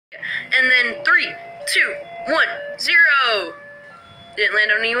And then 3, 2, 1, 0. Didn't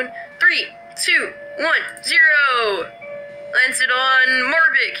land on anyone. 3, 2, 1, 0. Lands it on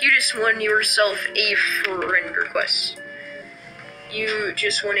Marvick. You just won yourself a friend request. You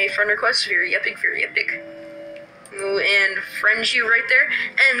just won a friend request. Very epic, very epic. And friend you right there.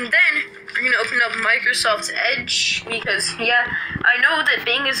 And then we're gonna open up Microsoft Edge because yeah, I know that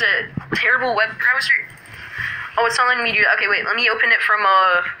Bing is a terrible web browser. Oh, it's not letting me do that. Okay, wait, let me open it from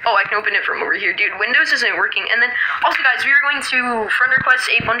oh, I can open it from over here. Dude, Windows isn't working. And then also guys, we are going to friend request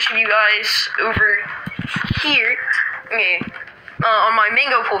a bunch of you guys over here. Okay. On my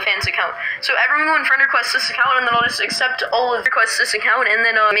MANGOPULL fans account. So everyone friend request this account, and then I'll just accept all of the requests this account, and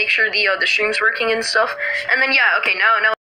then make sure the stream's working and stuff. And then yeah, okay, now